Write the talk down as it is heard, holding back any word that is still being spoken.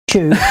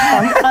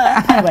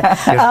anyway,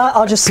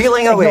 I'll just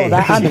peeling ignore away.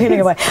 that. I'm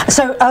peeling away.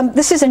 So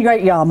this is in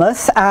Great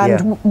Yarmouth,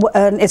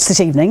 and it's this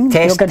evening.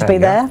 You're going to be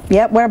there.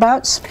 Yeah,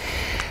 whereabouts?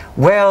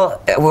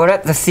 Well, we're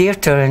at the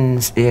theatre in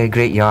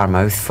Great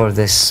Yarmouth for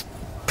this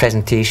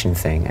presentation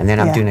thing, and then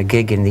I'm doing a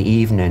gig in the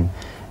evening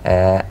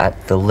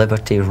at the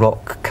Liberty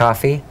Rock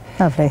Cafe.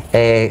 Lovely.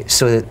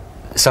 So that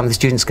some of the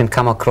students can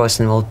come across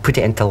and we'll put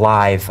it into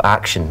live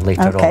action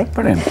later on. Okay,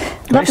 brilliant.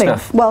 Lovely.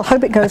 Stuff. Well,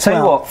 hope it goes well.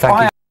 Tell you what,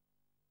 thank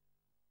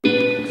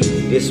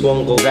you. This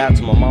one goes out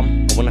to my mum.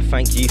 I wanna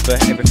thank you for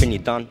everything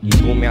you've done. You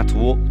taught me how to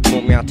walk,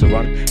 taught me how to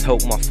run,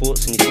 helped my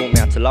thoughts, and you taught me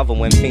how to love. And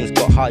when things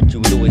got hard, you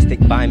would always stick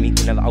by me.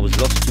 Whenever I was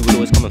lost, you would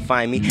always come and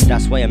find me.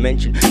 That's why I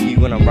mention you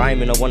when I'm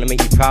rhyming. I wanna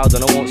make you proud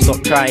and I won't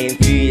stop trying. A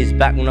few years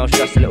back when I was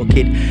just a little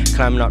kid,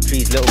 climbing up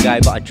trees, little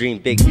guy, but I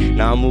dreamed big.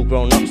 Now I'm all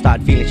grown up,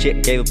 started feeling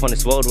shit. Gave up on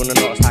this world when I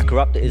noticed how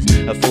corrupt it is.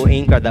 At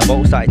 14, grabbed that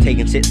bottle, started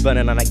taking sips,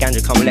 burning on that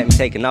ganja, come and let me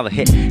take another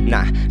hit.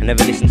 Nah, I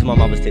never listened to my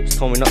mother's tips.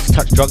 Told me not to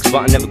touch drugs,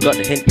 but I never got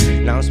the hint.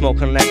 Now I'm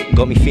smoking on that,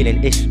 got me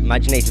feeling ish.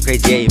 Imagination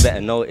crazy, yeah, you better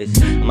notice.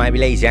 I might be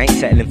lazy, I ain't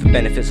settling for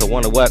benefits. I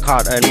wanna work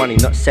hard, earn money,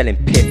 not selling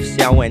piff.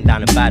 See, I went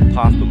down a bad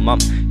path, but mum,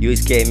 you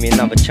always gave me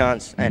another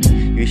chance, and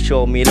you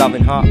showed me a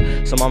loving heart.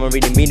 So mama,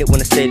 really mean it when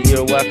I say that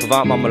you're a work of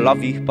art. Mama,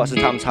 love you, but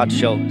sometimes it's hard to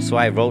show. So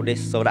I wrote this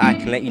so that I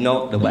can let you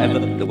know that whatever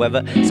the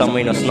weather, some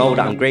rain or snow,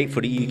 that I'm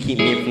grateful that you keep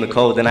me in from the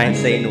cold. And I ain't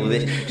saying all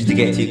this just to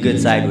get to your good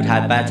side. We'd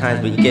had bad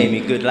times, but you gave me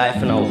a good life,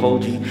 and I'll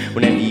hold you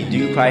whenever you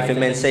do cry. If it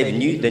meant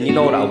saving you, then you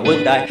know that I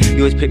would die. You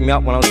always picked me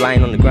up when I was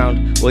lying on the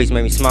ground, always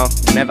made me smile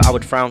whenever I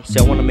would frown. See,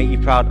 I wanna make you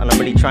proud, and I'm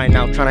really trying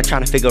now, trying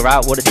to figure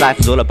out what this life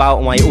is all about,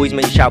 and why you always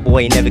make me shout, but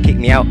why you never kick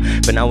me out.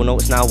 But now I know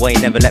it's now why you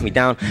never let me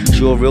down. 'Cause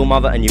you're a real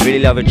mother and you really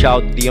love your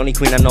child. The only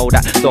queen I know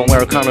that don't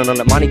wear a crown, and on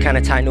that money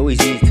kinda tight, always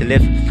easy to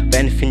live. But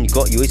anything you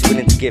got, you're always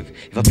willing to give.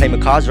 If I play my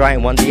cards right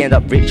and one day end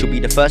up rich, you'll be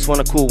the first one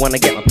to call when I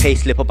get my pay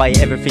slip. I'll buy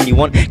you everything you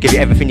want, give you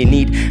everything you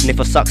need. And if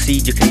I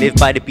succeed, you can live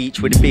by the beach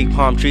with the big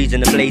palm trees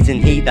and the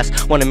blazing heat.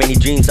 That's one of many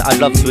dreams that I'd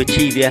love to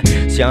achieve, yeah.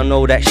 See, I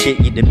know that shit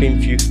you'd have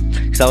been through,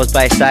 'cause I was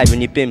by your side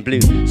when you've been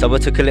blue. So I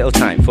took a little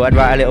time, thought I'd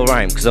write a little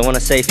rhyme, 'cause I wanna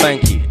say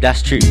thank you,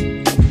 that's true.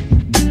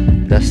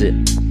 That's it.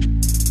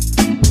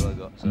 That's all I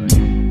got, sorry.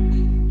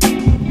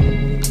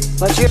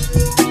 Let's hear.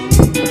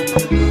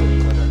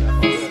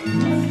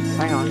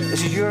 Hang on,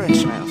 this is your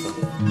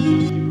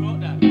instrumental.